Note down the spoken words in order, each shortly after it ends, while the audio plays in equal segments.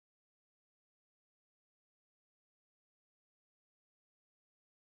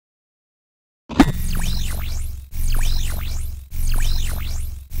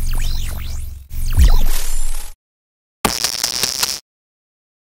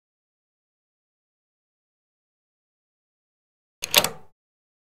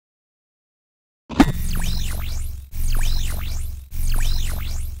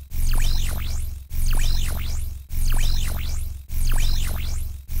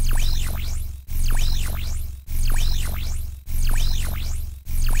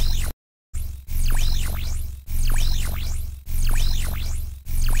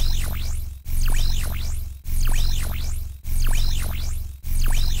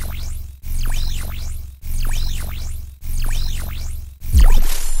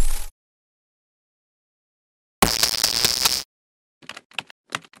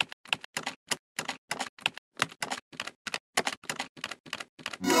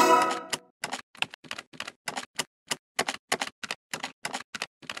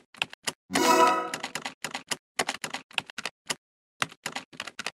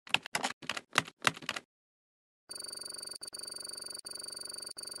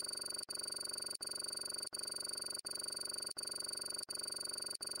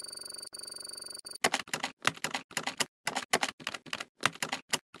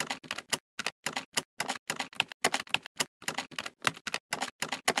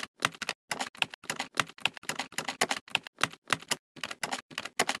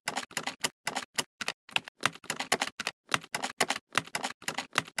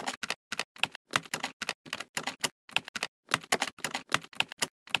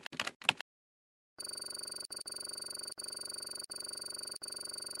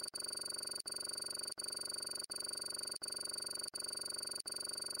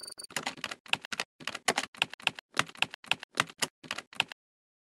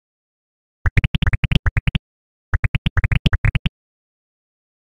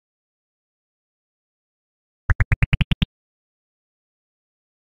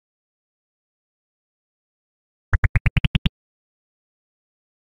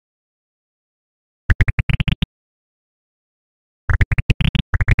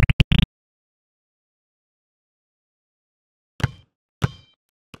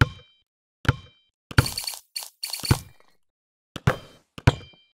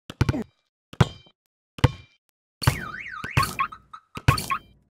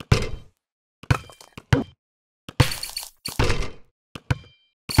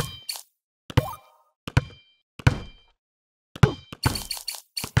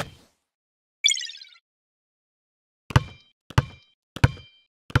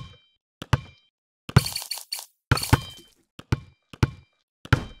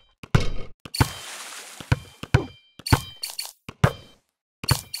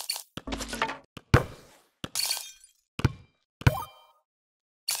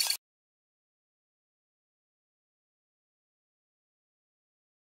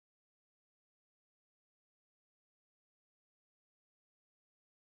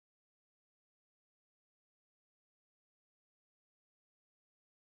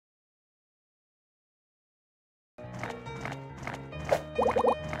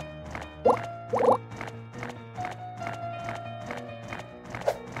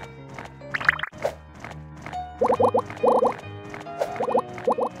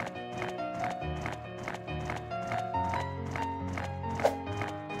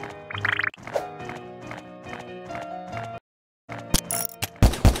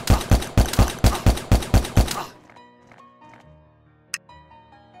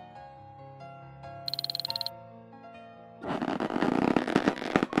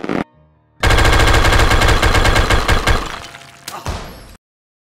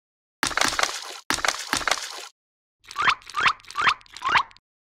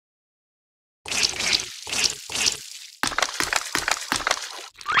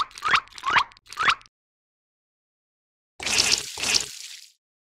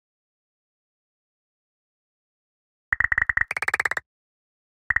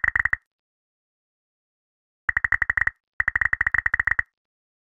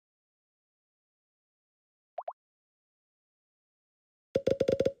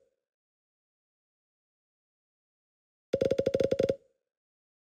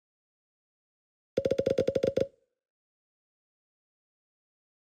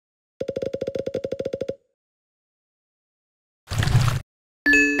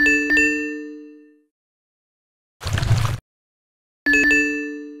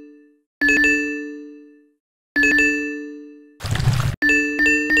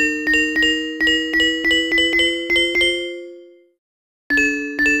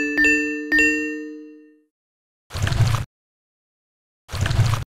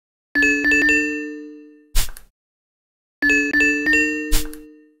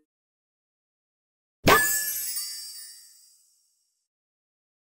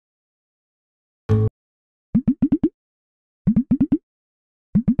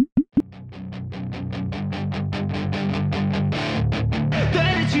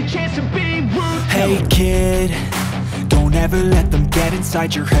your chance to be ruthless. Hey kid, don't ever let them get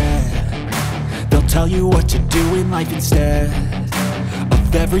inside your head. They'll tell you what to do in life instead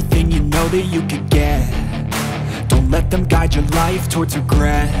of everything you know that you could get. Don't let them guide your life towards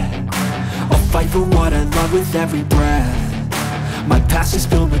regret. I'll fight for what I love with every breath. My past is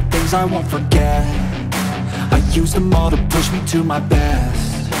filled with things I won't forget. I use them all to push me to my best.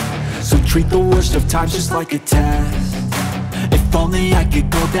 So treat the worst of times just like a test. If only I could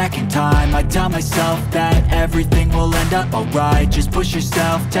go back in time, I'd tell myself that everything will end up alright. Just push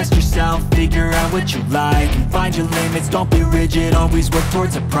yourself, test yourself, figure out what you like, and find your limits, don't be rigid, always work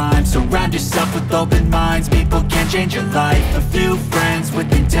towards a prime. Surround yourself with open minds, people can change your life. A few friends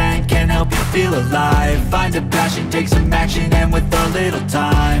with intent can help you feel alive. Find a passion, take some action, and with a little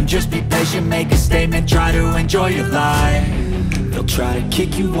time, just be patient, make a statement, try to enjoy your life. They'll try to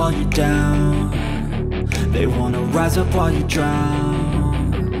kick you while you're down. They wanna rise up while you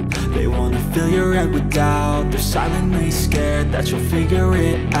drown. They wanna fill your head with doubt. They're silently scared that you'll figure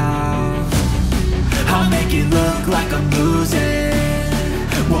it out. I'll make it look like I'm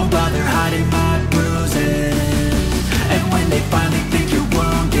losing, won't bother hiding my bruises. And when they finally think you're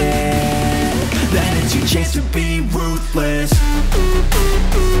wounded, then it's your chance to be ruthless.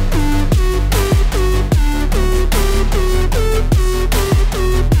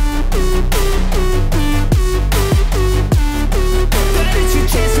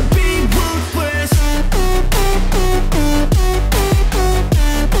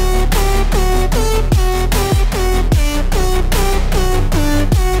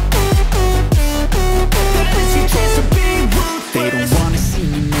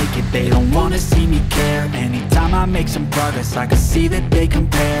 They don't wanna see me care. Anytime I make some progress, I can see that they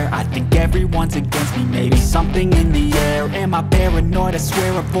compare. I think everyone's against me, maybe something in the air. Am I paranoid? I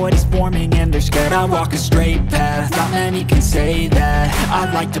swear a void is forming and they're scared. I walk a straight path, not many can say that.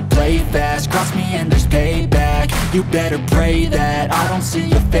 I like to play fast, cross me and there's payback. You better pray that I don't see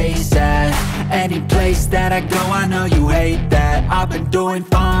your face at any place that I go. I know you hate that. I've been doing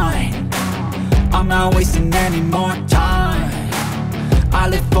fine, I'm not wasting any more time. I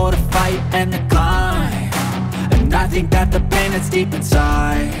live for the fight and the climb, and I think that the pain that's deep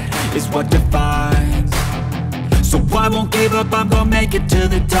inside is what defines. So I won't give up, I'm gonna make it to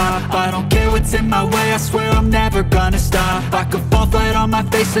the top. I don't care what's in my way, I swear I'm never gonna stop. I could fall flat on my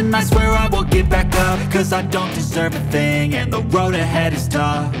face and I swear I will get back up, cause I don't deserve a thing and the road ahead is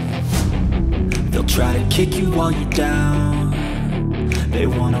tough. They'll try to kick you while you're down. They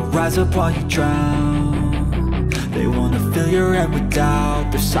wanna rise up while you drown. They wanna fill your head with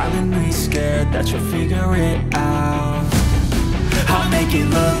doubt. They're silently scared that you'll figure it out. I'll make it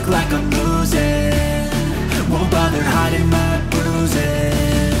look like I'm losing, won't bother hiding my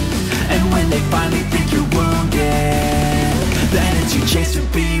bruises. And when they finally think you're wounded, then it's your chance to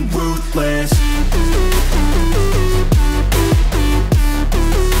be ruthless.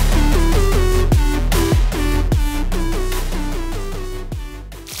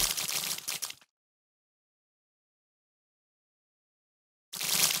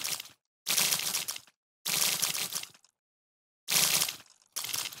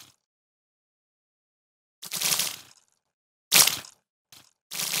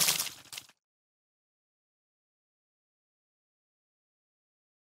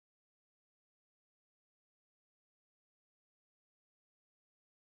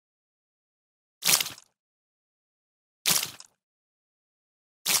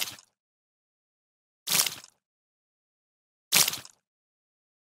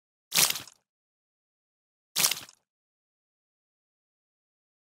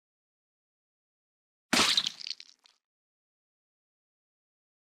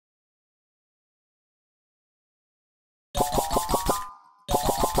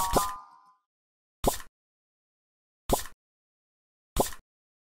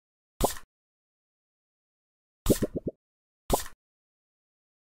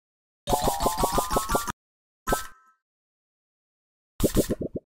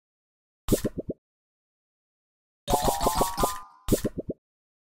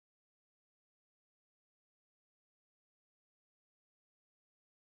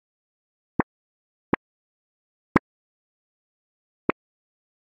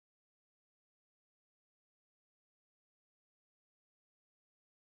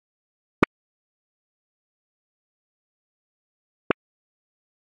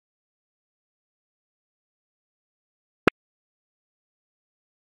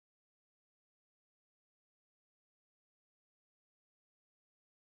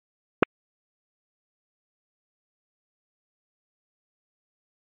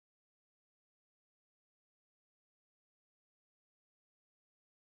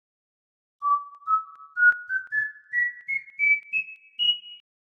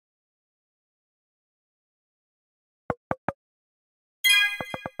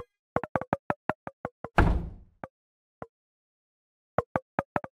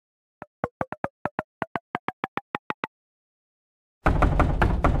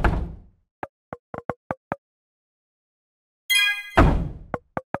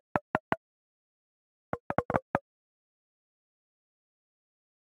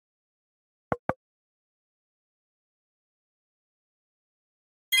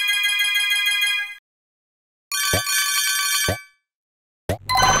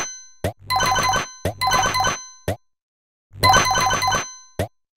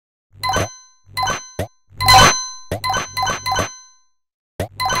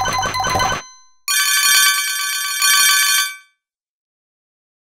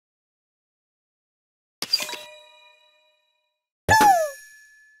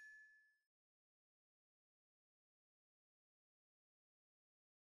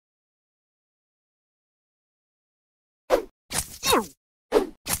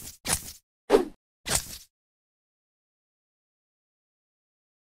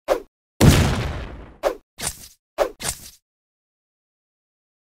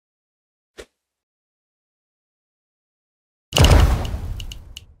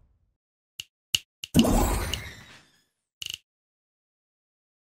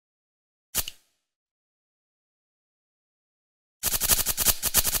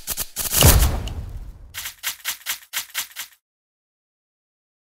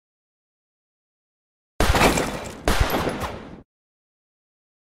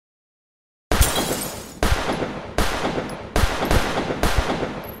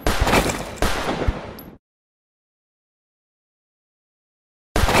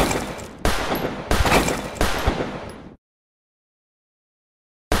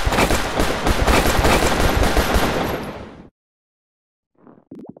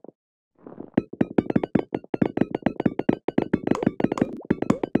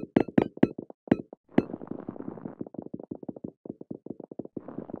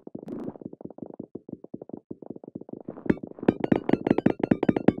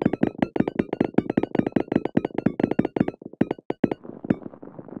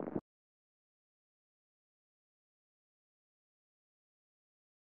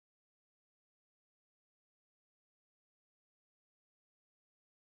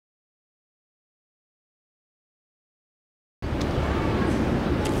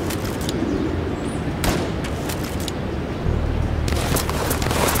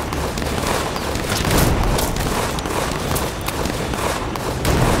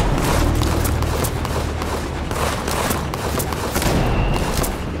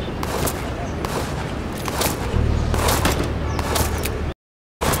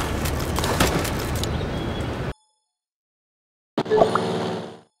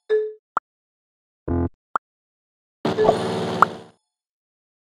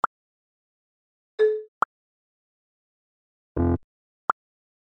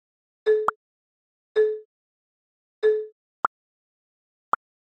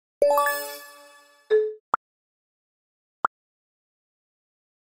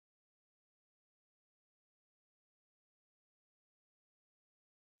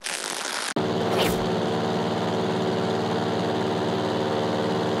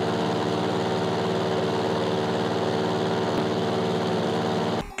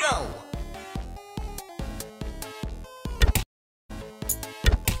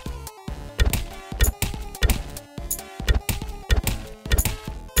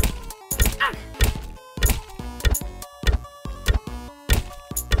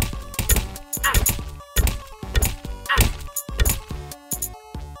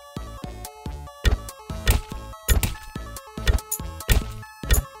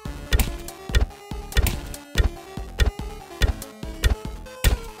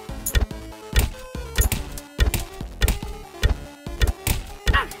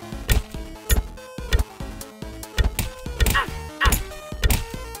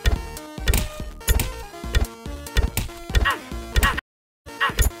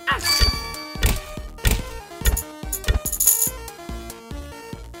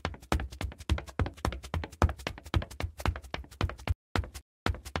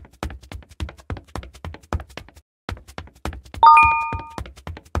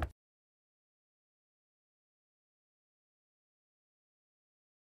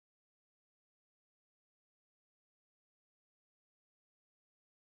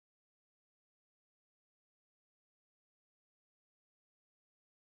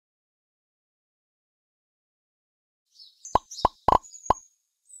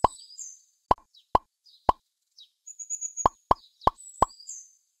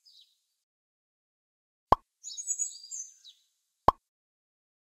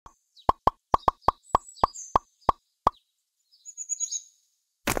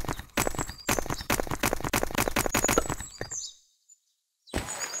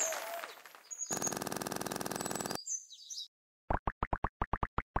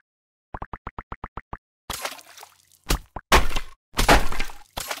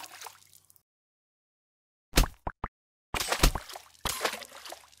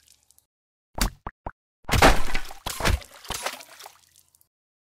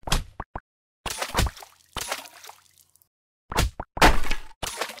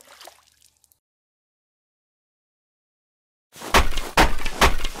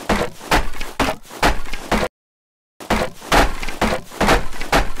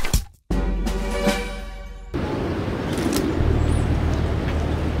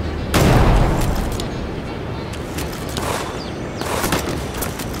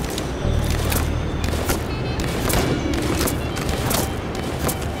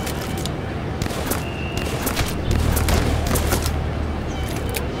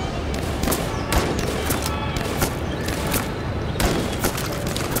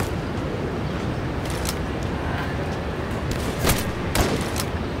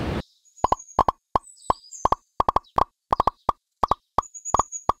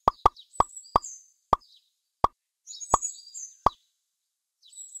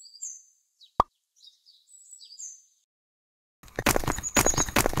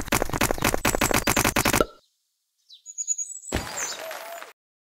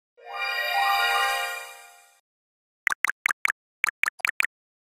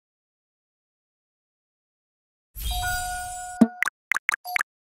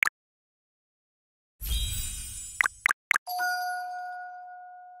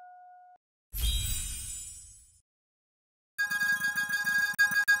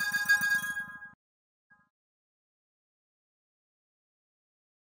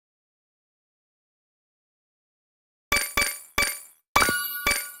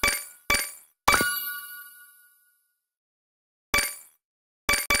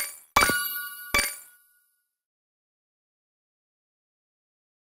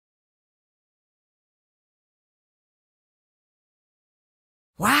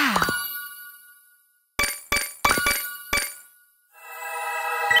 Wow!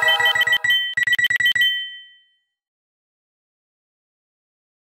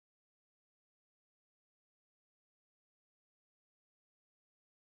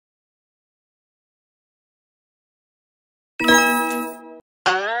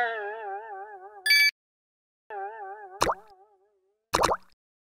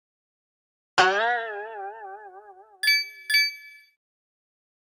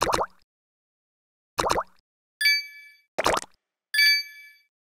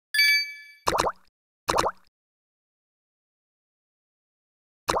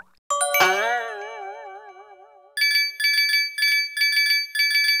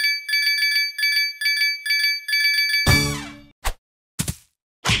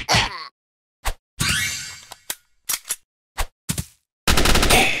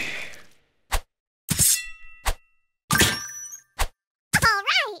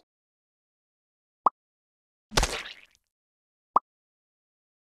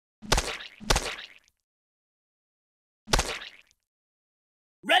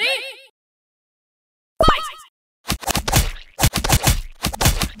 Ready? Fight!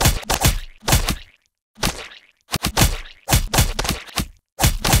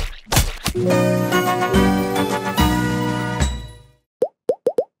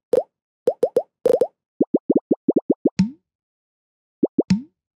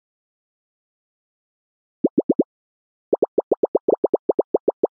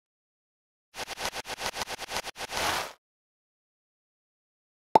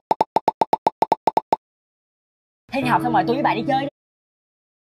 Thi học xong rồi tôi với bạn đi chơi đi.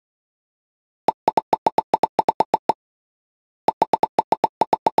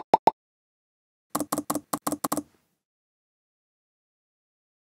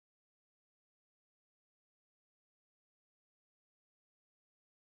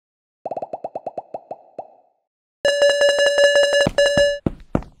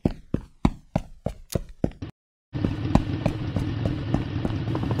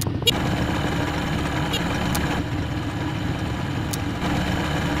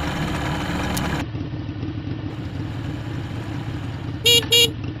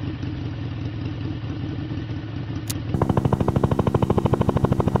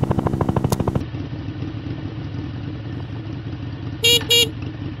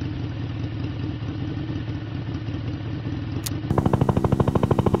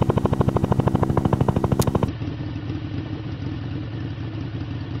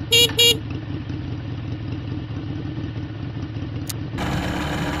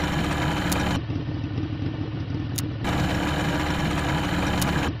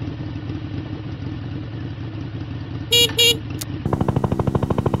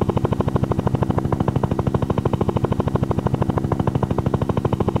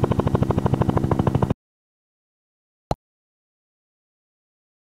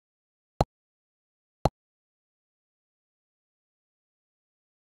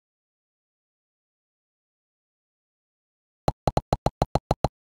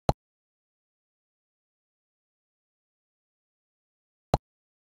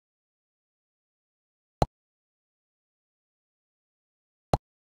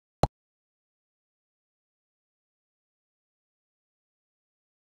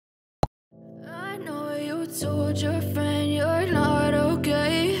 I know you told your friend you're not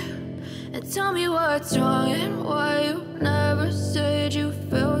okay, and tell me what's wrong and why you never said you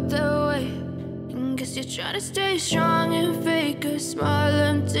felt that way. And guess you're trying to stay strong and fake a smile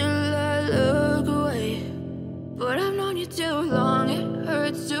until I look away. But I've known you too long, it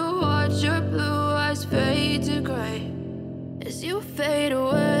hurts to watch your blue eyes fade to gray as you fade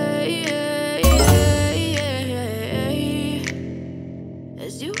away,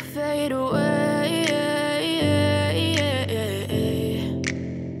 as you fade away.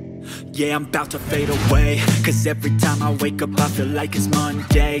 Yeah, I'm about to fade away, cause every time I wake up I feel like it's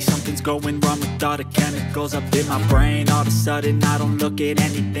Monday. Something's going wrong with all the chemicals up in my brain. All of a sudden I don't look at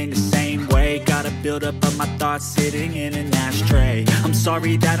anything the same way. Gotta build up of my thoughts sitting in an ashtray. I'm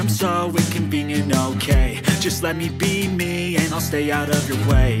sorry that I'm so inconvenient, okay. Just let me be me and I'll stay out of your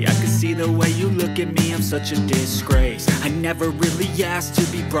way. I can see the way you look at me, I'm such a disgrace. I never really asked to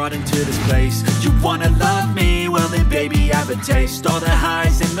be brought into this place. You wanna love me? Well then baby have a taste. All the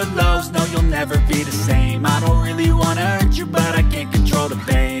highs and the lows, no you'll never be the same. I don't really wanna hurt you but I can't control the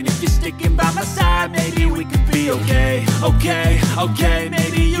pain. If you're sticking by my side maybe we could be okay. Okay,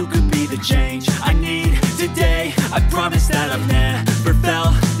 maybe you could be the change I need today. I promise that I've never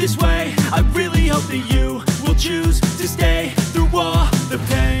felt this way. I really hope that you will choose to stay through all the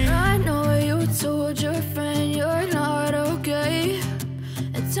pain. I know you told your friend you're not okay,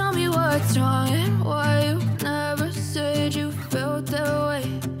 and tell me what's wrong and why you never said you felt that way.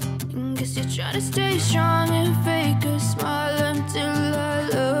 And guess you're trying to stay strong and fake a smile